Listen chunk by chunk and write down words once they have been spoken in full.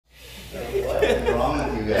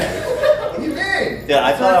wrong with you guys? What do you mean? Dude,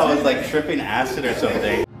 I thought I was like tripping acid or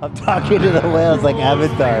something. I'm talking to the whales like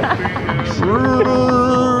Avatar.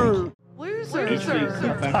 Losers.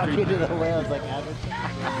 I'm talking to the whales like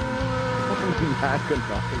Avatar.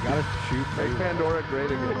 Gotta shoot. Make Pandora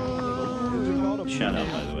great again. Shut up,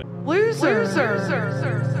 by the way. Losers.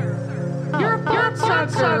 You're a butt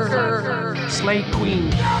sucker. Slay Queen.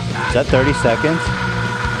 Is that 30 seconds?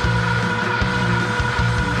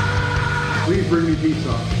 Please bring me pizza.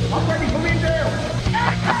 I'm ready for me jail.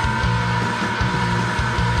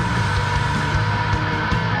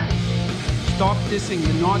 Stop dissing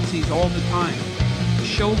the Nazis all the time.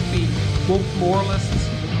 Show feed, woke moralists.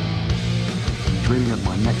 Dreaming of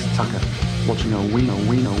my next tucker, watching a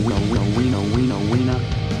wiener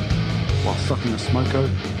while sucking a smoko.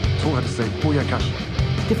 Taught her to say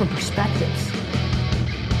booyakash. Different perspectives.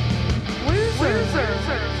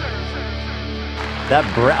 That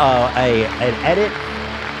an edit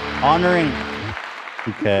honoring,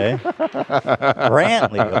 okay,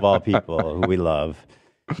 Brantley of all people who we love.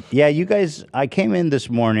 Yeah, you guys. I came in this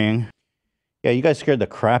morning. Yeah, you guys scared the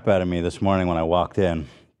crap out of me this morning when I walked in.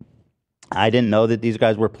 I didn't know that these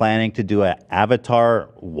guys were planning to do an Avatar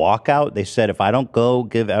walkout. They said if I don't go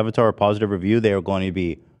give Avatar a positive review, they are going to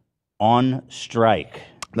be on strike.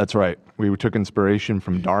 That's right. We took inspiration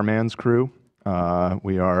from Darman's crew.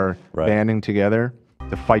 We are banding together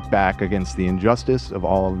to fight back against the injustice of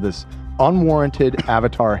all of this unwarranted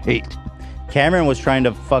Avatar hate. Cameron was trying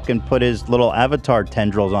to fucking put his little Avatar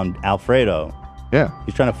tendrils on Alfredo. Yeah.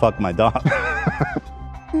 He's trying to fuck my dog.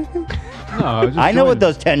 No, I know what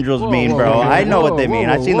those tendrils mean, bro. I know what they mean.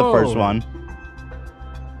 I've seen the first one.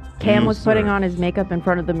 Cam was putting on his makeup in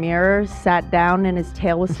front of the mirror, sat down, and his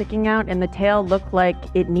tail was sticking out, and the tail looked like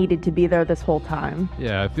it needed to be there this whole time.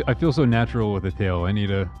 Yeah, I feel so natural with a tail. I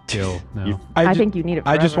need a tail now. I think you need it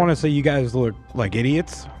forever. I just want to say you guys look like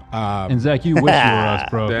idiots. And Zach, you wish you were us,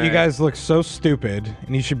 bro. You guys look so stupid,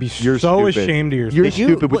 and you should be so stupid. ashamed of yourself.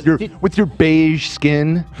 You're stupid with your beige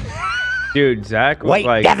skin. Dude, Zach was White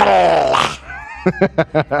like... devil!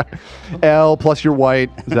 L plus you're white,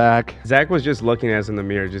 Zach. Zach was just looking at us in the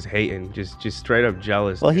mirror, just hating, just straight up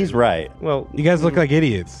jealous. Well, he's right. Well, you guys look like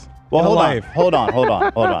idiots. Well, hold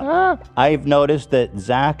on. I've noticed that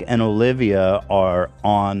Zach and Olivia are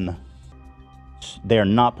on... They're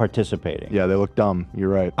not participating. Yeah, they look dumb. You're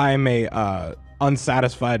right. I'm a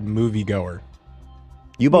unsatisfied moviegoer.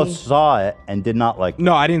 You both saw it and did not like it.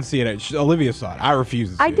 No, I didn't see it. Olivia saw it. I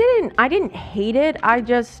refused to see it. I didn't hate it. I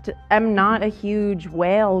just am not a huge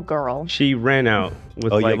whale girl. She ran out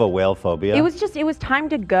with you have a whale phobia? It was time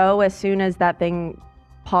to go as soon as that thing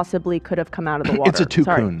possibly could have come out of the water. It's a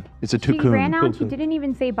toucan. It's a toucan. She ran out. She didn't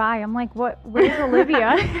even say bye. I'm like, what? Where's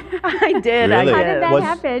Olivia? I did. Really? How did that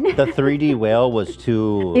happen? The 3D whale was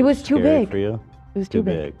too. It was too scary big for you. It was too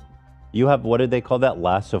big. You have, what did they call that?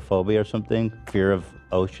 Lassophobia or something? Fear of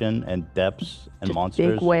ocean and depths and Just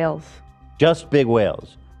monsters. big whales. Just big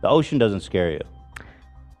whales. The ocean doesn't scare you.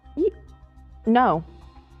 No,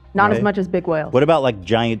 not as Really? much as big whales. What about like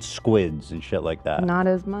giant squids and shit like that? Not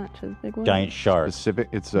as much as big whales. Giant sharks. Specific.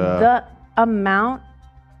 It's The amount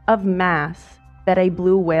of mass that a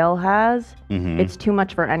blue whale has, it's too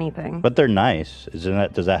much for anything. But they're nice.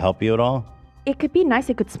 Does that help you at all? It could be nice.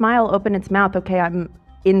 It could smile, open its mouth. Okay, I'm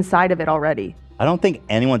inside of it already. I don't think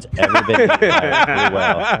anyone's ever been eaten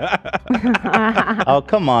by a blue whale. Oh,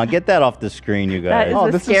 come on. Get that off the screen, you That guys. is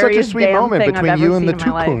the this is such a scariest sweet damn moment thing I've between ever you and the seen in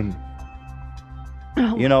my life.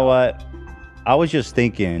 toucan. You know what? I was just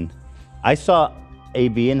thinking, I saw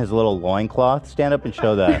AB in his little loincloth stand up and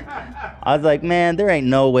show that. I was like, man, there ain't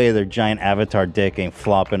no way their giant Avatar dick ain't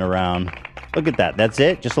flopping around. Look at that. That's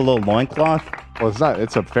it? Just a little loincloth? Well, it's not.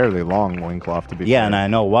 It's a fairly long loincloth to be Yeah, fair. and I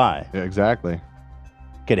know why. Yeah, exactly.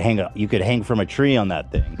 You could hang from a tree on that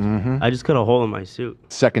thing. I just cut a hole in my suit.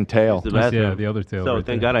 Second tail. The bathroom. Yeah, the other tail. So right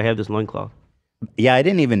thank there. God I have this loincloth. Yeah, I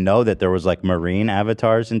didn't even know that there was like marine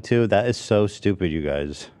avatars in 2. That is so stupid, you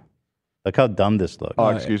guys. Look how dumb this looks. Oh,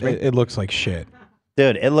 excuse me? It looks like shit.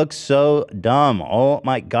 Dude, it looks so dumb. Oh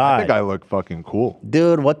my God. I think I look fucking cool.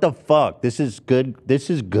 Dude, what the fuck? This is good. This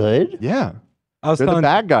is good? Yeah. I was They're the telling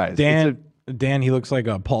bad guys. Dan, he looks like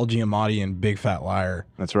a Paul Giamatti in Big Fat Liar.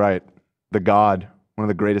 That's right. The God. One of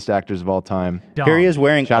the greatest actors of all time. Here he is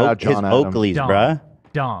wearing Shout out his John Adam. Oakleys, Dumb. bruh.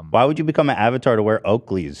 Dumb. Why would you become an avatar to wear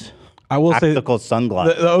Oakleys? I will say Tactical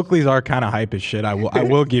sunglasses. the Oakleys are kind of hype as shit. I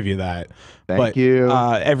will give you that. Thank you.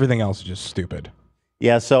 Everything else is just stupid.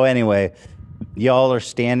 Yeah, so anyway, y'all are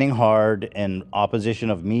standing hard in opposition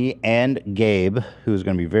of me and Gabe, who's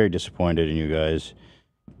going to be very disappointed in you guys.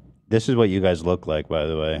 This is what you guys look like, by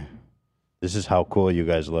the way. This is how cool you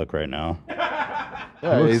guys look right now.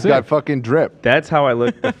 Yeah, he's got fucking drip. That's how I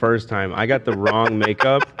looked the first time. I got the wrong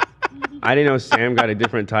makeup. I didn't know Sam got a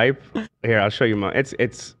different type. Here, I'll show you my. Something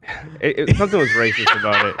was racist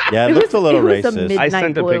about it. Yeah, it looks a little racist. I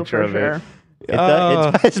sent a picture of it. It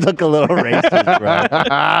does look a little racist,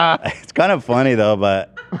 bro. It's kind of funny though,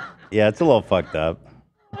 but yeah, it's a little fucked up.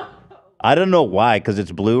 I don't know why, because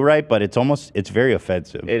it's blue, right? But it's very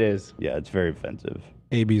offensive. It is. Yeah, it's very offensive.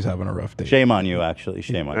 AB's having a rough day. Shame on you, actually.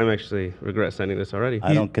 Shame on you. I'm actually regret sending this already.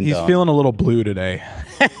 I don't condone. He's feeling a little blue today.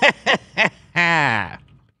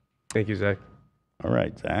 Thank you, Zach. All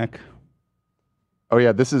right, Zach. Oh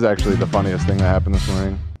yeah, this is actually the funniest thing that happened this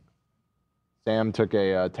morning. Sam took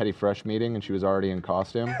a Teddy Fresh meeting and she was already in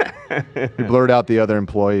costume. He blurred out the other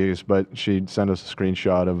employees, but she sent us a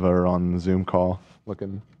screenshot of her on the Zoom call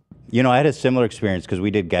looking. You know, I had a similar experience because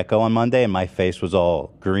we did Gecko on Monday and my face was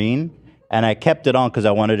all green. And I kept it on because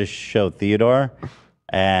I wanted to show Theodore.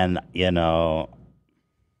 And, you know,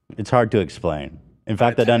 it's hard to explain. In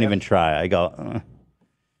fact, I don't even try. I go,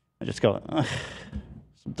 I just go,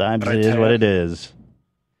 sometimes it is what it is.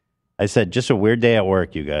 I said, just a weird day at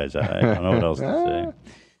work, you guys. I don't know what else to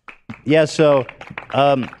say. Yeah, so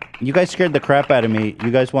you guys scared the crap out of me. You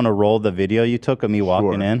guys want to roll the video you took of me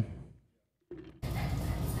walking in?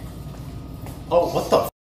 Oh, what the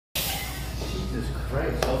Jesus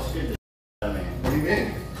Christ, how scared the out of me. What do you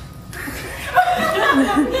mean?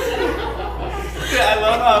 I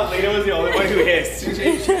love how Lena was the only one who hissed.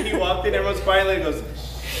 He walked in, everyone's quietly and goes,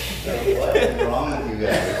 what is wrong with you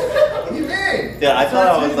guys? What do you mean? Yeah, I thought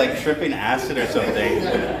I was like tripping acid or something.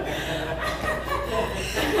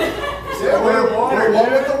 We're one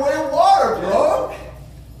with the way of water, bro.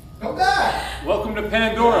 Come back. welcome to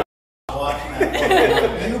Pandora.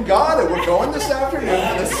 You got it. We're going this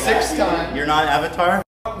afternoon for the 6th time. You're not Avatar?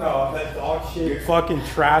 No, that dog shit fucking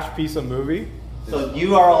trash piece of movie. So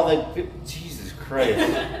you are all the... Jesus Christ.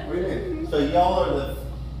 What do you mean? So y'all are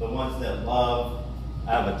the ones that love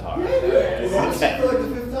Avatar. We're going to see for like the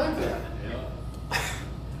 5th time today.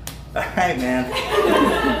 All right, man.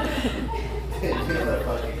 People are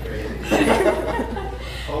fucking crazy.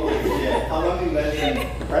 Holy shit. How long have you guys been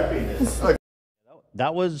prepping this?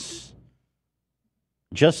 That was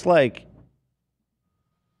just like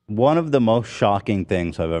one of the most shocking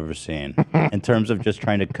things I've ever seen in terms of just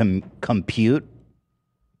trying to compute.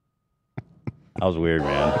 That was weird,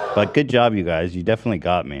 man. But good job, you guys. You definitely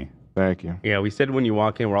got me. Thank you. Yeah, we said when you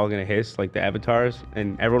walk in, we're all going to hiss like the avatars,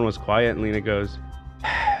 and everyone was quiet, and Lena goes...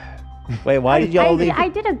 Wait, why did y'all leave? I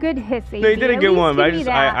did a good hiss, AB. No, you did a At good least one, but give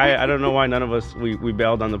me I don't know why none of us, we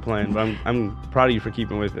bailed on the plan, but I'm proud of you for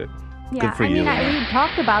keeping with it. Yeah, Good for you. we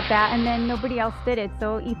talked about that, and then nobody else did it.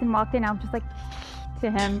 So Ethan walked in, I was just like,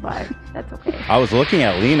 to him, but that's okay. I was looking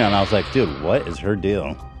at Lena, and I was like, dude, what is her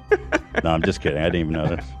deal? No, I'm just kidding. I didn't even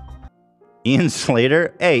notice. Ian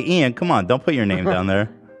Slater? Hey, Ian, come on. Don't put your name down there.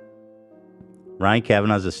 Ryan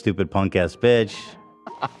Kavanaugh's a stupid punk-ass bitch.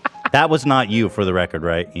 That was not you, for the record,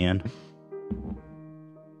 right, Ian?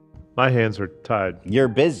 My hands are tied. You're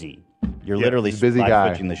busy. You're literally he's a busy guy.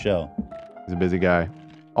 switching the show. He's a busy guy.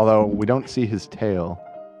 Although we don't see his tail.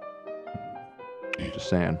 Just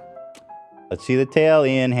saying. Let's see the tail,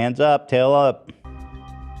 Ian. Hands up, tail up.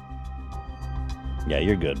 Yeah,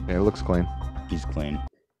 you're good. Yeah, it looks clean. He's clean.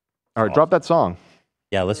 All right, drop that song.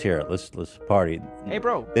 Yeah, let's hear it. Let's party. Hey,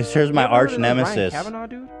 bro. This here's my You ever arch heard of Ryan nemesis, Kavanaugh,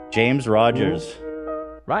 dude? James Rogers.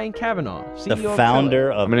 Ryan Kavanaugh, The CEO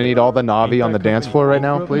founder of of... I'm gonna need all the Navi on the dance floor right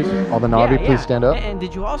now, please. All the Navi, please stand up. And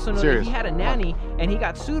did you also know Serious. that he had a nanny and he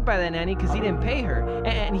got sued by that nanny because he didn't pay her?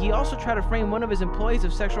 And he also tried to frame one of his employees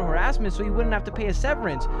of sexual harassment so he wouldn't have to pay a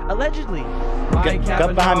severance, allegedly.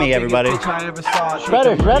 Get behind me, everybody.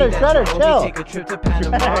 Shredder, chill. Take a trip to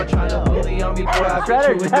Panama, trying to bully on me, boy. I bet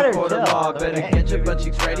you in the court of law. Better get your butt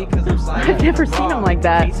cheeks ready because I'm sliding. I've never seen him like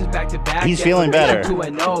that. He's feeling better.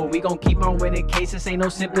 We gon' keep on winning cases, ain't no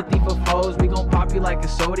sympathy for foes. We gon' pop you like a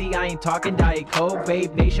sody. I ain't talking Diet Coke,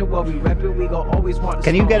 Babe Nation. While we rep it, we gon' always want to.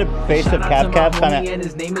 Can you get a face of Cap kind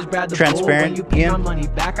of transparent, you pay my Ian? money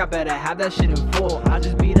back, I better have that shit in full. I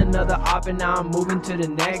just beat another op and now I'm moving to the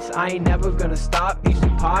next. I ain't never gonna stop.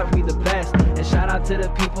 HD Pod, we the best. And shout out to the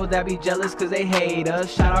people that be jealous cause they hate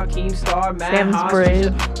us. Shout out Keemstar, Matt Sam's Haas.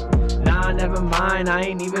 brave. Nah, never mind. I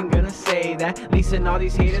ain't even gonna say that. Leasing all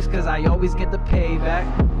these haters cause I always get the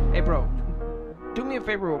payback. Hey, bro. Do me a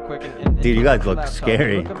favor real quick. Dude, you guys look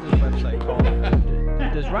scary.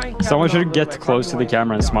 Someone should get close to the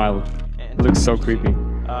camera and smile. It looks so creepy.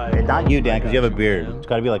 Not you, Dan, because you have a beard. It's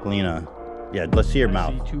got to be like Lena. Yeah, let's see your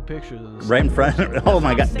mouth. See 2 pictures. Right in front. Oh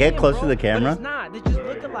my god, get close to the camera.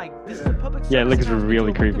 Yeah, it looks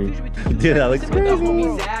really creepy. Dude, that looks crazy.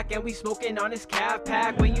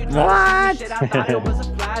 What?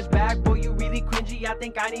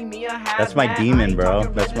 That's my demon, bro.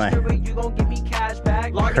 That's my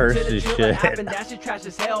curse is shit.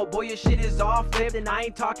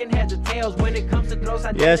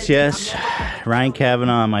 Yes, yes. Ryan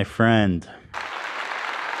Kavanaugh, my friend.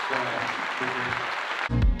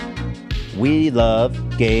 We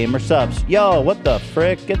love gamer subs. Yo, what the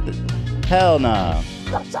frick? Get the hell nah.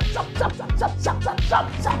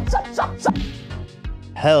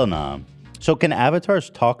 Hell nah. So can avatars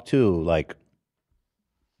talk to, like,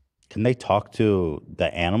 can they talk to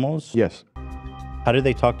the animals? Yes. How do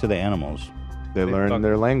they talk to the animals? They learn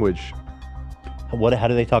their language. What? How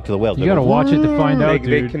do they talk to the whale? You gotta watch it to find out,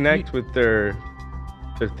 They dude. connect with their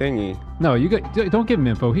thingy. No, don't give him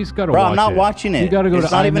info. He's got to Bro, watch it. I'm not watching it. You got to go It's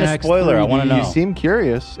to not even a IMAX spoiler. I want to 3D. know. You seem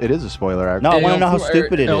curious. It is a spoiler, actually. No, I want to know how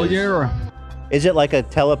stupid it is. Is it like a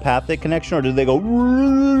telepathic connection, or do they go?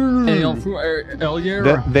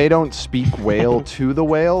 They don't speak whale to the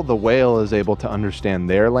whale. The whale is able to understand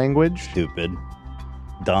their language. Stupid.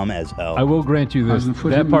 Dumb as hell. I will grant you this.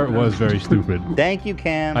 That part was very stupid. Thank you,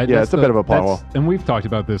 Cam. Yeah, it's a bit of a plot hole. And we've talked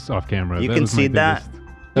about this off camera. You That can was my see that. biggest-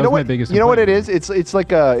 You know was my what? biggest You know what it complaint. is? It's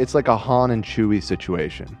like a Han and Chewie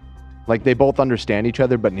situation. Like they both understand each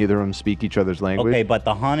other, but neither of them speak each other's language. Okay, but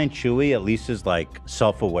the Han and Chewie at least is like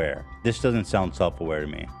self-aware. This doesn't sound self-aware to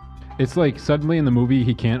me. It's like suddenly in the movie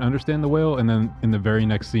he can't understand the whale, and then in the very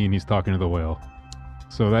next scene he's talking to the whale.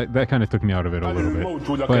 So that kind of took me out of it a little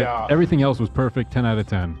bit. But everything else was perfect. 10 out of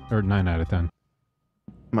 10 or 9 out of 10.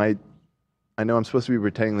 I know I'm supposed to be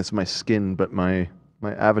retaining this in my skin, but my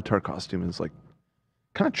avatar costume is like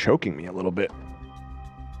kind of choking me a little bit.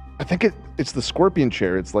 I think it's the scorpion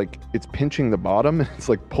chair. It's like it's pinching the bottom and it's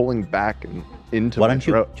like pulling back and into Why my don't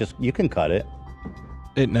you throat. just? You can cut it.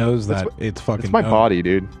 It knows that it's fucking. It's my dumb. body,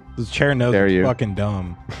 dude. This chair knows Dare it's you. fucking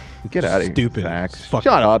dumb. Get out of here, Stupid. Zach.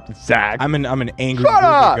 Fucking- Shut up, Zach. I'm an angry Shut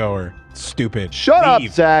up! goer. Stupid. Shut up,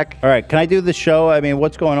 Leave. Zach. All right, can I do the show? I mean,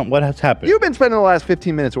 what's going on? What has happened? You've been spending the last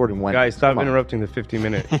 15 minutes ordering Wendy's. Guys, stop Come on. interrupting the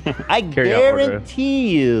 15-minute. I carry-out order. guarantee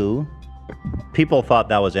you, people thought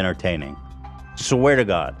that was entertaining. Swear to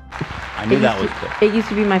God, I knew that was good. It used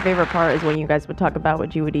to be my favorite part is when you guys would talk about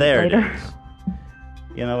what you would eat There it later. is.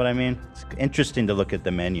 You know what I mean? It's interesting to look at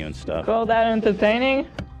the menu and stuff. Call that entertaining?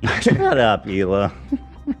 Shut up, Ela.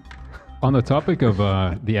 On the topic of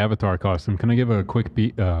the Avatar costume, can I give a quick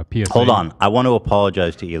PSA? Hold on. I want to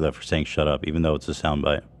apologize to Ela for saying shut up, even though it's a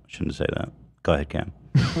soundbite. I shouldn't say that. Go ahead, Cam.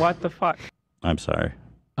 What the fuck? I'm sorry.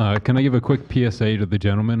 Can I give a quick PSA to the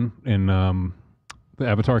gentleman in the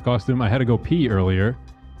Avatar costume? I had to go pee earlier,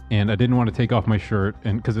 and I didn't want to take off my shirt,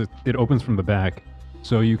 and because it opens from the back,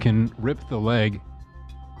 so you can rip the leg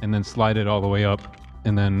and then slide it all the way up,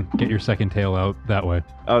 and then get your second tail out that way.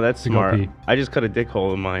 Oh, that's To go smart. pee. I just cut a dick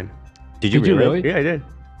hole in mine. Did you really? Yeah, I did.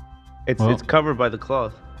 It's covered by the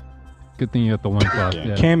cloth. Good thing you got the loincloth.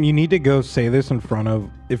 Yeah. Cam, you need to go say this in front of.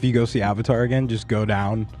 If you go see Avatar again, just go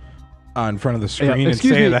down in front of the screen and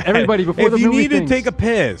excuse say me, that. everybody, before if the you movie need to things. take a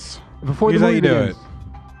piss, Before the here's how movie you do begins.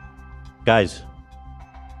 it. Guys,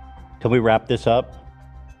 can we wrap this up?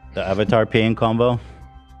 The Avatar peeing combo?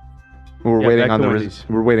 We're Yeah, waiting back on to the Wendy's.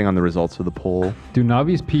 we're waiting on the results of the poll. Do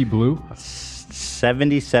Navis pee blue?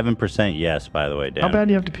 77% yes, by the way, Dan. How bad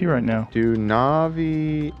do you have to pee right now? Do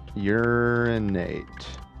Navi urinate?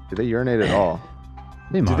 Do they urinate at all?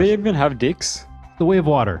 They Do must. they even have dicks? The way of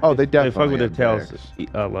water. Oh, they They definitely fuck with their have tails.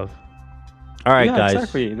 dicks. Love. All right, Yeah, guys.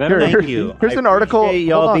 exactly. They Here, don't- Thank you. Here's I an article. appreciate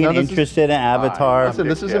y'all Hold on, being no, this is- interested in Avatar. Listen,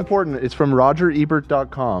 this is important. It's from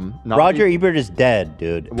RogerEbert.com. Roger Ebert is dead,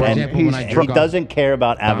 dude. Well, and example, when I he drunk- doesn't care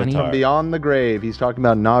about From Avatar. Beyond the Grave. He's talking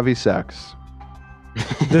about Navi sex.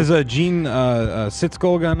 Does Gene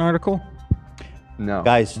Sitzkol got an article? No,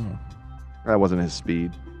 Guys, that wasn't his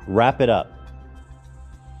speed. wrap it up.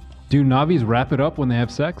 Do Navis wrap it up when they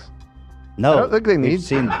have sex? No, I don't think they we've need-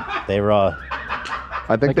 seen they were.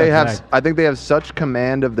 I think That they got have. dragged. I think they have such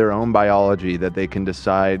command of their own biology that they can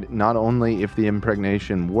decide not only if the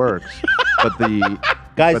impregnation works, but the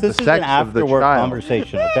Guys, but this the is an sex of the after work child.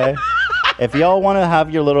 conversation, okay? If y'all want to have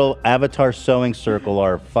your little Avatar sewing circle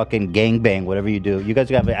or fucking gangbang, whatever you do, you guys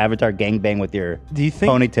have an Avatar gangbang with your Do you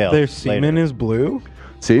think ponytail. their semen is blue?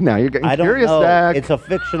 See, now you're getting I don't curious, know. Zach. It's a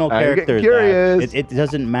fictional Now you're character. getting curious. Zach. It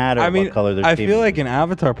doesn't matter I mean, what color their I semen feel is. like in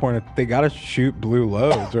Avatar porn, they gotta shoot blue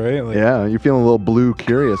loads, right? Like, Yeah, you're feeling a little blue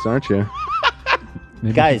curious, aren't you? Maybe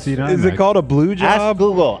you Guys, should see it on Is it IMAX. called a blue Ask job?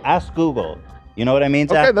 Google. Ask Google. You know what I mean,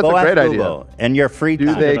 Okay, Zach? that's Go a great ask idea. Google in your free Do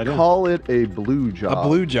time. they call it a blue job? A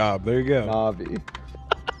blue job. There you go. Navi.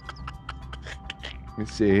 Let me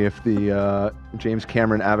see if the James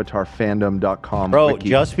Cameron Avatar fandom.com Bro, wiki.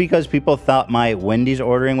 just because people thought my Wendy's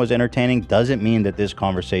ordering was entertaining doesn't mean that this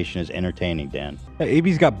conversation is entertaining, Dan. Hey,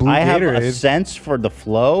 AB's got blue I have a Gatorade. sense for the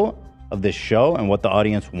flow of this show and what the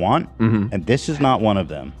audience want, and this is not one of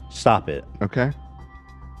them. Stop it. Okay.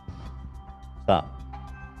 Stop.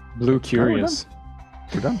 Blue Curious.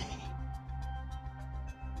 We're done.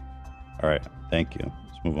 All right. Thank you.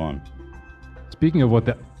 Let's move on. Speaking of what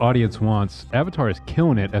the audience wants, Avatar is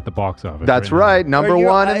killing it at the box office. That's right. right. Number Are you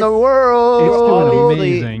one in the guys- world. It's doing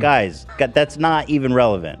Honestly, amazing. guys, that's not even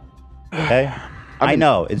relevant. Okay? I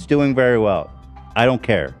know. It's doing very well. I don't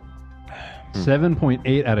care.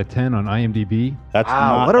 7.8 out of 10 on IMDb. That's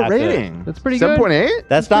Wow, not what a that good. rating. That's pretty good. 7.8?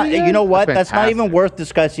 That's not, pretty you know good. what? That's That's not even fantastic. worth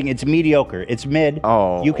discussing. It's mediocre. It's mid.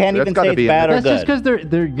 Oh, You can't that's even gotta say be it's in bad the- or That's just good. because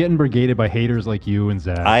they're getting brigaded by haters like you and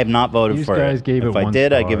Zach. I have not voted These for guys it. gave If it I 1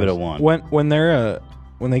 did, I give it a stars. 1.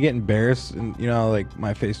 When they get embarrassed and like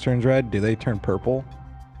my face turns red, do they turn purple?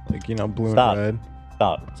 Like blue Stop. and red.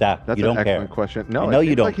 Stop. Zach, That's you don't an care. excellent question. No, I know it you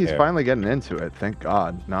seems don't like he's care. finally getting into it. Thank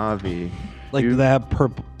God. Navi. Like do they have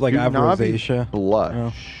purple? Like Do I have Navi rosacea. blush.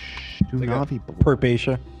 No. Do Like Navi blush.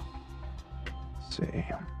 Purpacia. Let's see.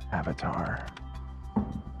 Avatar.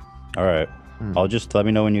 All right. I'll just let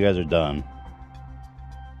me know when you guys are done.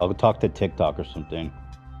 I'll go talk to TikTok or something.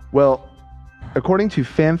 Well, according to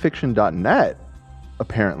fanfiction.net,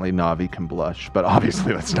 apparently Navi can blush, but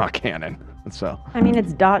obviously that's not canon. So I mean,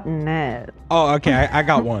 it's .net. Oh, okay. I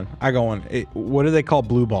got one. What do they call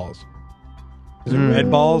blue balls? Is it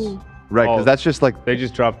red balls? right, because Oh, that's just like They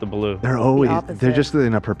just dropped the blue. they're always opposite. they're just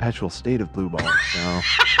in a perpetual state of blue balls. So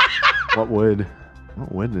what would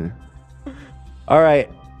All right.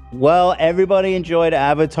 Well, everybody enjoyed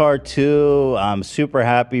Avatar 2. I'm super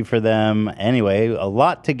happy for them. Anyway, a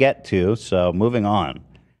lot to get to. So moving on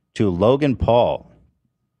to Logan Paul.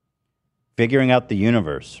 Figuring out the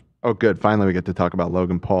universe. Oh, good. Finally, we get to talk about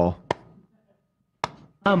Logan Paul.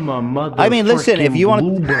 I'm a mother. I mean, listen, if you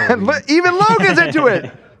want But even Logan's into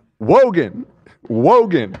it. Wogan.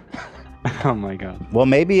 Oh my god. Well,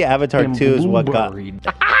 maybe Avatar 2 is what got...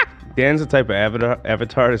 Dan's the type of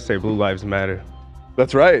avatar to say Blue Lives Matter.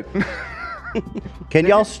 That's right. Can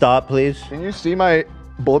y'all stop, please? Can you see my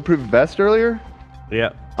bulletproof vest earlier?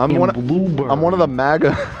 Yeah. I'm one of the MAGA.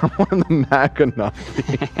 I'm one of the MAGA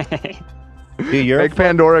Nazis. Dude, you're Make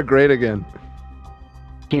Pandora great again.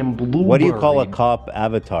 what do you call a cop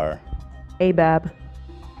avatar? ABAB.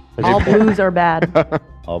 All blues are bad.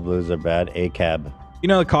 All blues are bad. ACAB.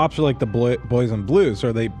 The cops are like the boys in blue. So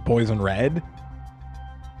are they boys in red?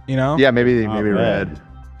 Yeah, maybe Not red.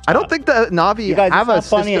 I don't think the Navi You guys, have it's a not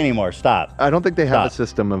funny system. anymore. Stop. I don't think they have a Stop.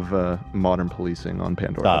 system of modern policing on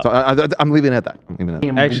Pandora. Stop. So I'm leaving it at that. I'm leaving it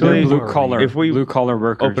at that. Actually, Blue collar. if we blue collar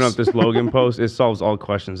workers. open up this Logan post, it solves all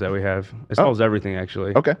questions that we have. It solves everything,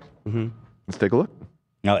 actually. Okay. Mm-hmm. Let's take a look.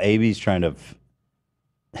 Now, AB's trying to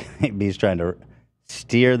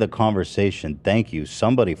steer the conversation. Thank you.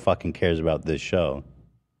 Somebody fucking cares about this show.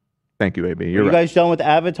 Thank you, AB. Are You're you right. guys done with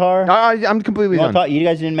Avatar? I'm completely You, done. you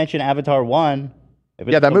guys didn't mention Avatar 1. If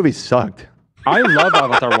it's Yeah, that still- movie sucked. I love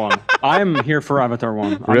Avatar 1. I'm here for Avatar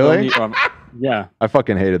 1. I Really? don't need- yeah. I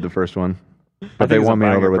fucking hated the first one, but think they it's won a me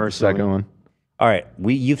over banger with personally. the second one. All right,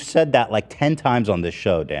 you've said that like 10 times on this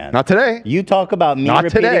show, Dan. Not today. You talk about me Not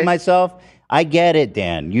repeating today. myself. I get it,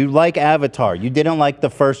 Dan. You like Avatar. You didn't like the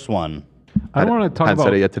first one. I don't want to talk Hadn't about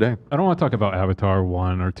said it yet today. I don't want to talk about Avatar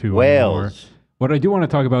 1 or 2 anymore. Whales. What I do want to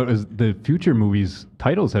talk about is the future movies'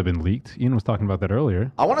 titles have been leaked. Ian was talking about that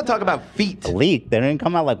earlier. I want to talk about feet. A leak. They didn't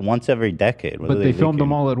come out like once every decade. What But are they filmed leaking?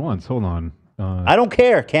 them all at once. Hold on. I don't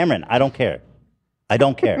care, Cameron. I don't care. I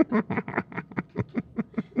don't care.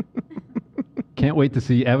 Can't wait to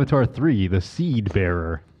see Avatar 3, The Seed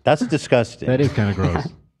Bearer. That's disgusting. That is kind of gross.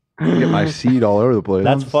 Get my seed all over the place.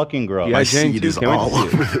 That's fucking gross. Yeah, My Jane seed too. is Can't wait all to see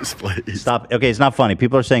it. over this place. Stop. Okay, it's not funny.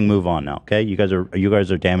 People are saying move on now. Okay, you guys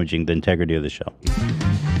are damaging the integrity of the show.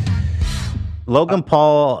 Logan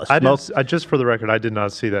Paul smoked. Just for the record, I did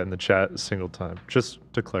not see that in the chat a single time. Just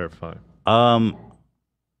to clarify. Well,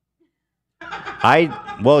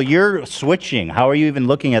 you're switching. How are you even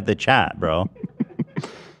looking at the chat, bro?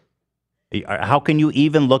 How can you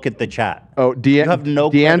even look at the chat? Oh, you have no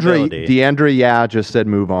credibility. Deandra, yeah, just said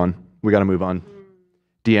move on. We got to move on.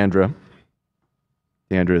 Deandra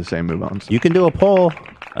is saying move on. You can do a poll,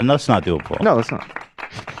 and let's not do a poll. No, let's not.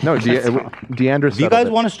 No, Deandra. Do you guys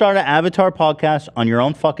want to start an Avatar podcast on your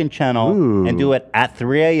own fucking channel and do it at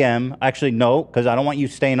 3 a.m.? Actually, no, because I don't want you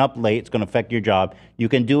staying up late. It's going to affect your job. You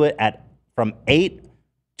can do it from 8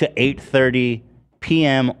 to 8:30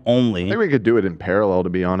 p.m. I only. think we could do it in parallel, to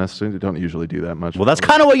be honest. We don't usually do that much. Well, that's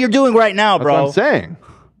kind of what you're doing right now, That's bro. what I'm saying.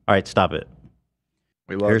 All right, stop it.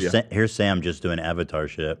 We love you. Here's Sam just doing Avatar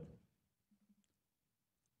shit.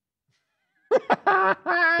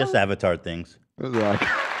 Just Avatar things. They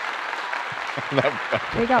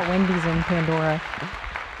got Wendy's in Pandora.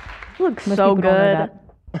 Looks Most so people don't know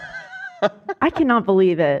good. I cannot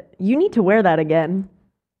believe it. You need to wear that again.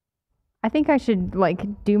 I think I should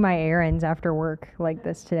like do my errands after work like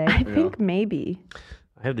this today. I think maybe.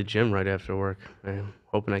 I have the gym right after work. I'm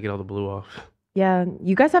hoping I get all the blue off. Yeah,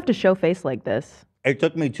 you guys have to show face like this. It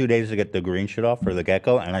took me 2 days to get the green shit off for the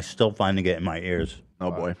gecko, and I still finding it in my ears.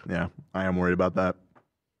 Oh boy, yeah, I am worried about that.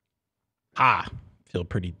 Feel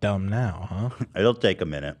pretty dumb now, huh? It'll take a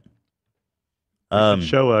minute.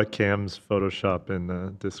 Show Cam's Photoshop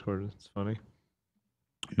in Discord. It's funny.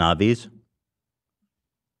 Navis.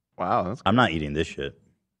 Wow, I'm not eating this shit.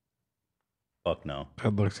 Fuck no.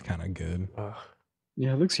 That looks kind of good.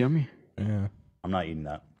 Yeah, it looks yummy. Yeah. I'm not eating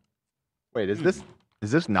that. Wait, is this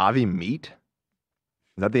Navi meat?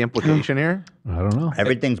 Is that the implication here? I don't know.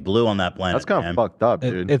 Everything's blue on that planet. That's kind of fucked up,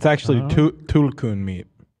 dude. It's actually Tulkun meat.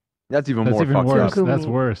 That's even That's more even fucked worse. up. That's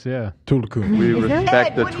worse. Yeah. Tulkun. We Is there-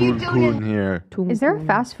 respect the What are you Tulkun here. Is there a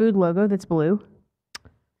fast food logo that's blue?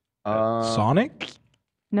 Sonic?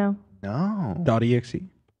 No. No. .exe.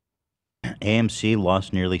 AMC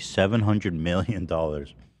lost nearly $700 million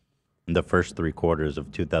in the first 3 quarters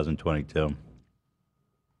of 2022.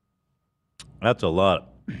 That's a lot.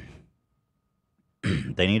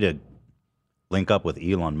 They need to link up with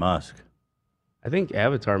Elon Musk. I think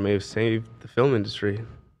Avatar may have saved the film industry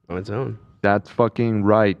on its own. That's fucking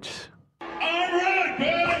right.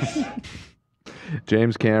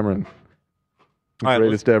 James Cameron. The All right,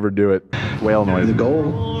 greatest to ever do it. Whale noise. The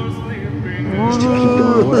goal is to keep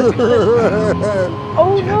going to work.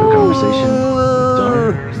 Oh to have a conversation with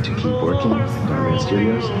Dar, to keep working at Darman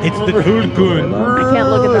Studios. It's the Tulkun. I can't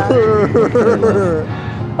look at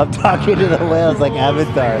that. I'm talking to the whales like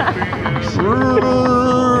Avatar.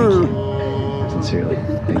 Sincerely,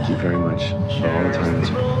 thank you very much for all the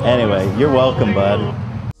time. Anyway, you're welcome, bud.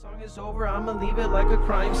 I'ma leave it like a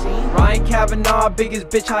crime scene. Ryan Kavanaugh, biggest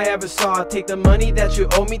bitch I ever saw. Take the money that you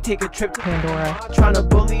owe me, take a trip to Pandora. Tryna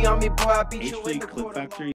bully on me, boy, I beat you in the